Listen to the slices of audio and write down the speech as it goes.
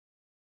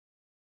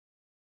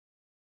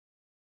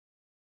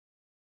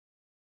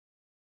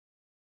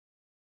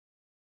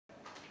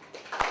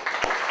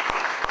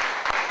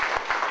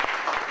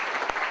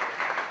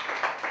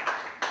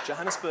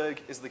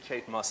Johannesburg is the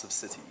Kate Moss of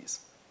cities.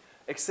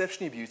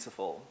 Exceptionally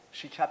beautiful,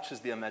 she captures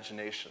the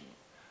imagination,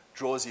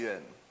 draws you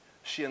in,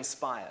 she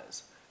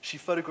inspires, she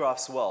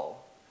photographs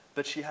well,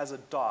 but she has a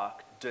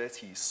dark,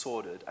 dirty,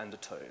 sordid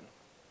undertone.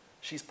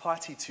 She's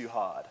partied too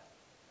hard.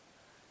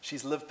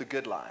 She's lived the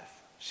good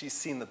life, she's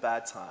seen the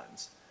bad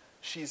times,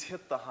 she's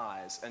hit the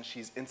highs, and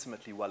she's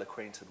intimately well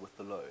acquainted with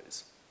the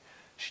lows.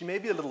 She may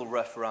be a little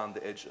rough around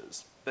the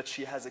edges, but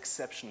she has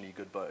exceptionally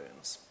good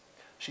bones.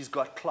 She's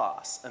got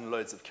class and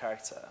loads of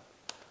character.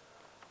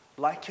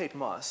 Like Kate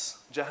Moss,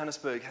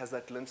 Johannesburg has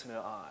that glint in her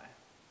eye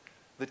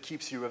that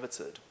keeps you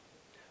riveted.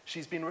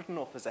 She's been written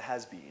off as a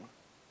has-been,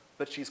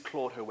 but she's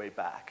clawed her way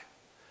back,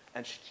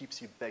 and she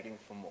keeps you begging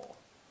for more.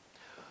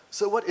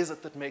 So what is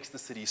it that makes the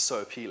city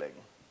so appealing?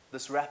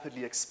 This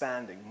rapidly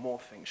expanding,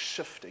 morphing,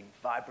 shifting,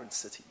 vibrant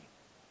city.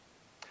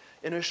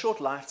 In her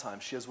short lifetime,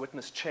 she has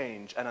witnessed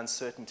change and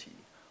uncertainty,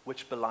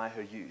 which belie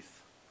her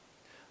youth.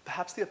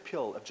 Perhaps the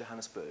appeal of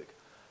Johannesburg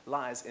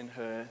lies in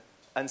her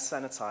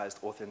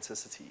unsanitized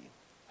authenticity,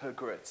 her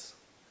grit,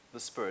 the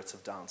spirit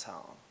of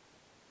downtown.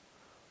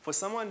 For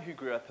someone who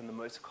grew up in the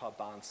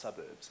motorcar-bound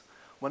suburbs,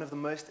 one of the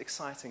most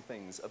exciting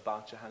things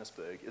about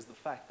Johannesburg is the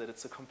fact that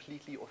it's a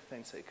completely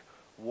authentic,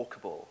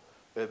 walkable,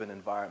 urban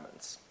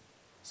environment.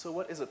 So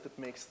what is it that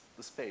makes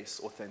the space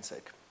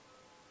authentic?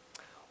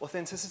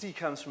 Authenticity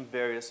comes from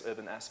various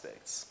urban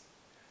aspects: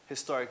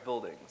 historic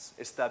buildings,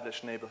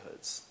 established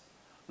neighborhoods,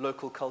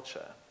 local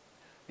culture.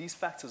 These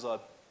factors are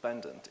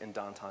abundant in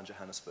downtown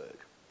Johannesburg.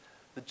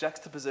 The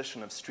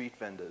juxtaposition of street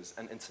vendors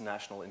and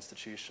international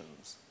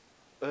institutions,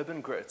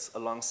 urban grit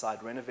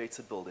alongside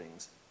renovated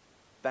buildings,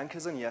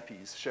 bankers and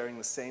yuppies sharing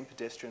the same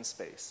pedestrian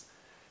space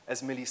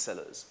as millie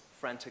sellers,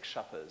 frantic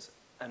shoppers,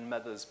 and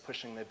mothers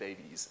pushing their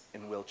babies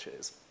in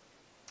wheelchairs.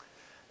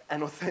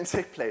 An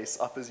authentic place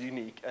offers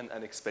unique and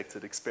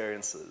unexpected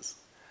experiences.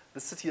 The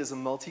city is a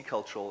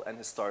multicultural and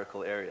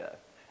historical area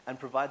and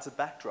provides a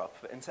backdrop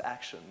for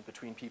interaction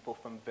between people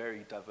from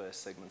very diverse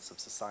segments of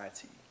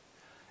society.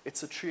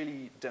 It's a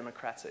truly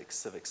democratic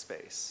civic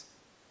space.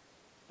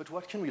 But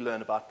what can we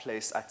learn about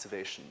place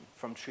activation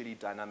from truly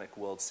dynamic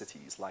world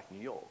cities like New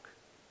York?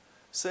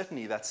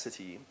 Certainly that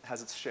city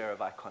has its share of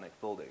iconic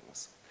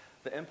buildings.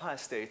 The Empire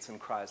State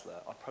and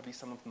Chrysler are probably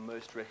some of the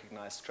most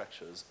recognized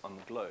structures on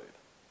the globe.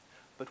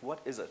 But what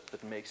is it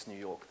that makes New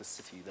York the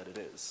city that it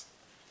is?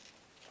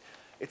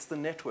 It's the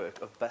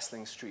network of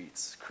bustling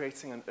streets,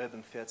 creating an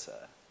urban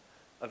theater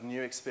of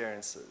new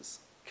experiences,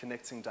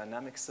 connecting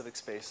dynamic civic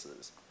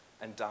spaces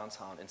and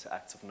downtown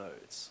interactive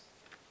nodes.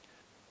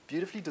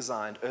 Beautifully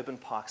designed urban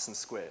parks and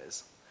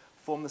squares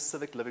form the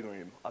civic living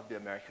room of the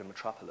American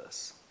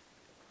metropolis.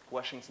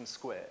 Washington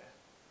Square,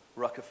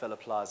 Rockefeller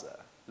Plaza,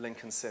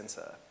 Lincoln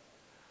Center,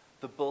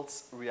 the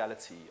built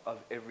reality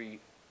of every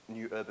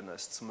new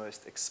urbanist's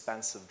most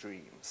expansive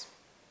dreams.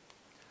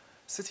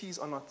 Cities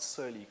are not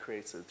solely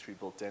created through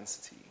built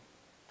density,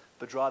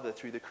 but rather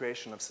through the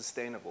creation of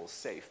sustainable,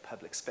 safe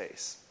public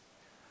space.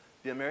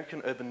 The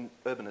American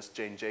urbanist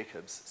Jane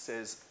Jacobs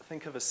says,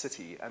 "Think of a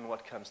city and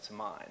what comes to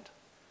mind?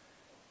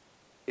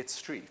 Its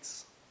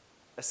streets.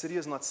 A city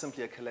is not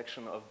simply a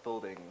collection of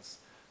buildings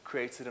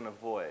created in a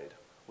void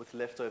with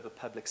leftover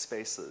public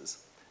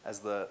spaces as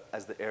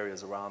the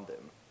areas around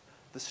them.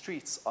 The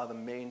streets are the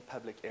main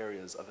public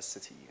areas of a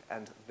city,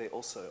 and they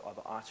also are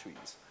the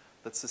arteries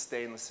that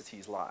sustain the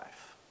city's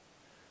life.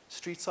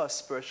 Streets are a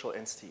spiritual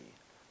entity,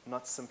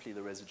 not simply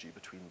the residue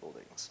between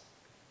buildings."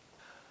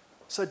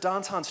 So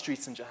downtown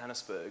streets in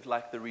Johannesburg,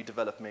 like the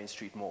redeveloped Main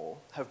Street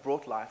Mall, have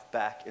brought life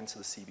back into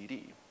the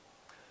CBD.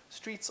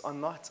 Streets are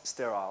not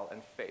sterile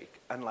and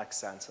fake, unlike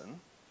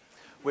Sandton,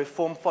 where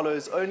form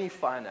follows only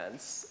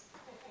finance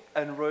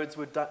and roads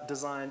were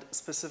designed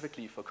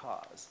specifically for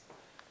cars.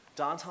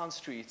 Downtown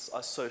streets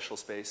are social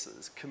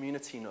spaces,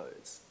 community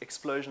nodes,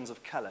 explosions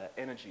of color,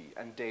 energy,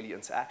 and daily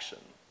interaction.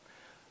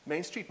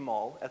 Main Street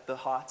Mall, at the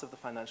heart of the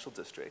financial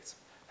district,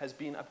 has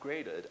been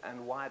upgraded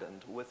and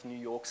widened with New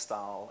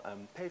York-style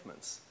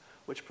pavements,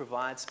 which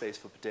provide space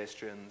for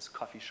pedestrians,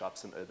 coffee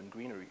shops, and urban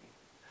greenery.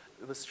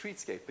 The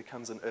streetscape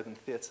becomes an urban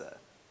theater.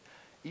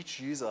 Each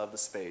user of the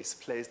space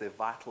plays their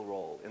vital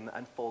role in the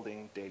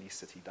unfolding daily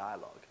city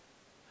dialogue.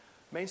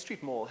 Main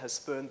Street Mall has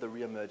spurned the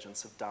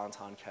reemergence of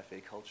downtown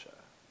cafe culture.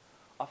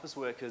 Office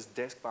workers,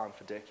 desk-bound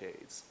for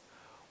decades,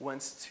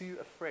 once too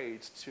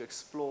afraid to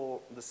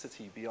explore the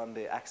city beyond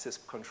their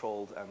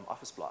access-controlled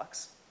office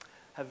blocks,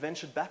 have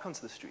ventured back onto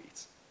the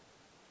streets.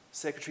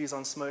 Secretaries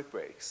on smoke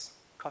breaks,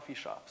 coffee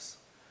shops,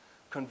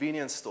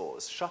 convenience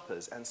stores,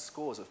 shoppers, and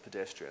scores of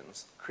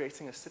pedestrians,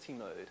 creating a city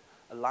node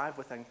alive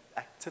with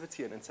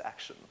activity and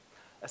interaction,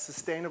 a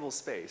sustainable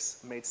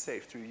space made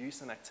safe through use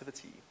and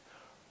activity,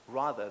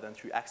 rather than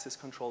through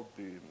access-controlled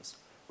booms,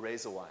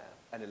 razor wire,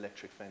 and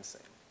electric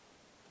fencing.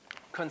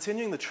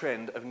 Continuing the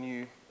trend of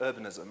new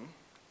urbanism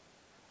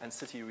and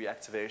city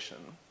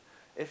reactivation,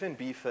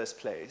 F&B First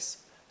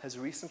Place has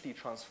recently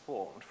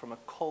transformed from a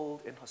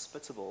cold,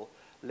 inhospitable,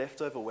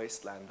 leftover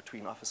wasteland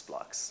between office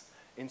blocks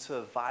into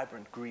a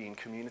vibrant green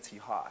community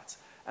heart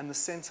and the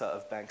center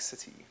of Bank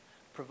City,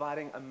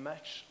 providing a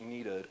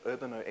much-needed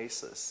urban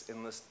oasis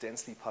in this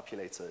densely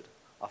populated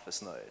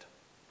office node.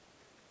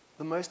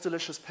 The most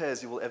delicious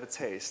pears you will ever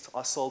taste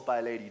are sold by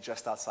a lady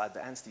just outside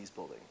the Anstey's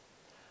building.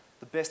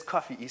 The best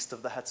coffee east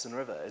of the Hudson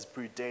River is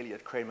brewed daily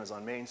at Kramer's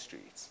on Main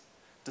Street.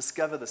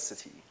 Discover the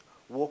city,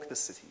 walk the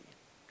city,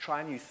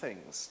 try new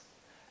things,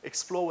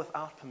 explore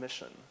without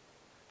permission.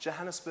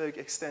 Johannesburg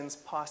extends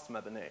past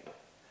Maboneng.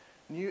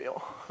 New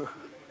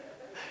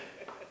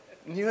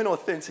and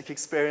authentic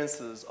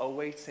experiences are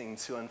waiting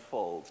to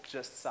unfold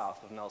just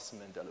south of Nelson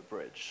Mandela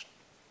Bridge.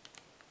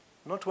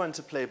 Not one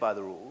to play by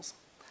the rules,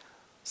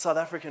 South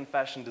African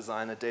fashion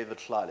designer David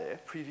Tlale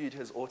previewed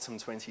his autumn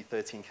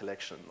 2013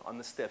 collection on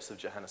the steps of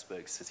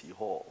Johannesburg City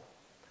Hall.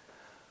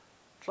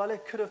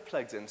 Tlale could have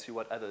plugged into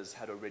what others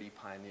had already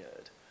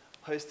pioneered,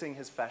 hosting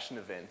his fashion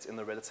event in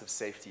the relative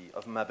safety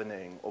of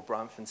Maboneng or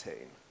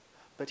Braamfontein,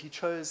 but he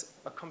chose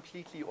a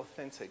completely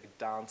authentic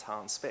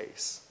downtown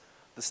space,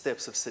 the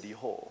steps of City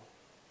Hall.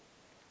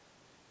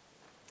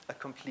 A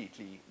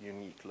completely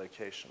unique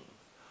location.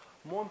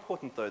 More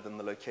important, though, than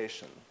the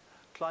location,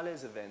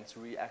 Tlale's event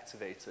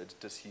reactivated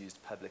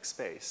disused public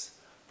space,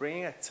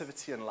 bringing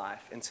activity and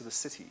life into the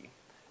city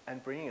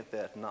and bringing it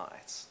there at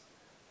night.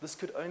 This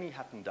could only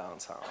happen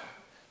downtown.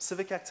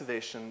 Civic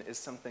activation is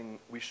something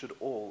we should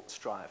all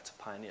strive to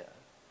pioneer,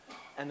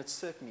 and it's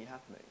certainly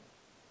happening.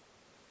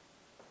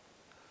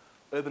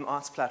 Urban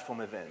arts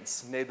platform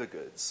events, neighbor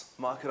goods,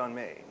 Market on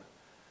Main,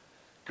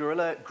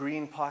 guerrilla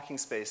green parking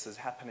spaces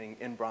happening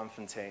in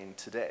Braamfontein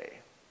today,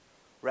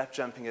 rap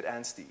jumping at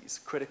Anstey's,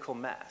 critical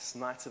mass,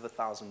 nights of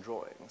 1,000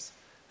 drawings,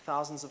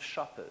 thousands of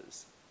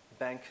shoppers,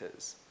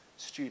 bankers,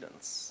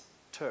 students,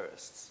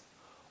 tourists,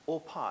 all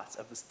part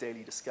of this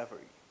daily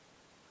discovery.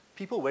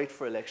 People wait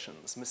for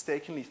elections,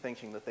 mistakenly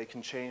thinking that they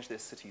can change their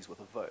cities with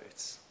a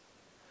vote.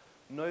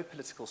 No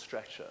political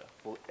structure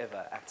will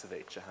ever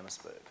activate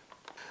Johannesburg.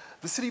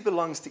 The city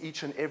belongs to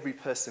each and every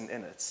person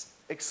in it.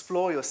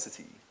 Explore your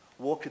city,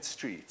 walk its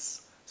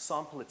streets,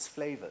 sample its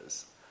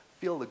flavors,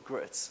 feel the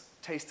grit,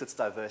 taste its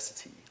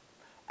diversity,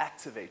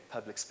 activate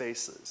public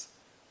spaces.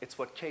 It's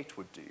what Kate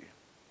would do.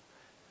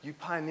 You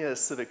pioneer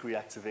civic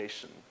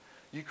reactivation.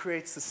 You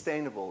create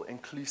sustainable,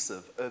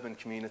 inclusive urban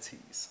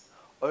communities.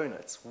 Own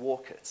it,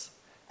 walk it,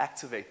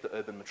 activate the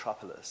urban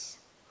metropolis.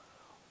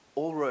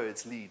 All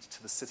roads lead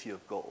to the city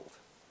of gold,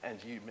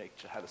 and you make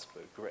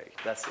Johannesburg great.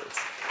 That's it.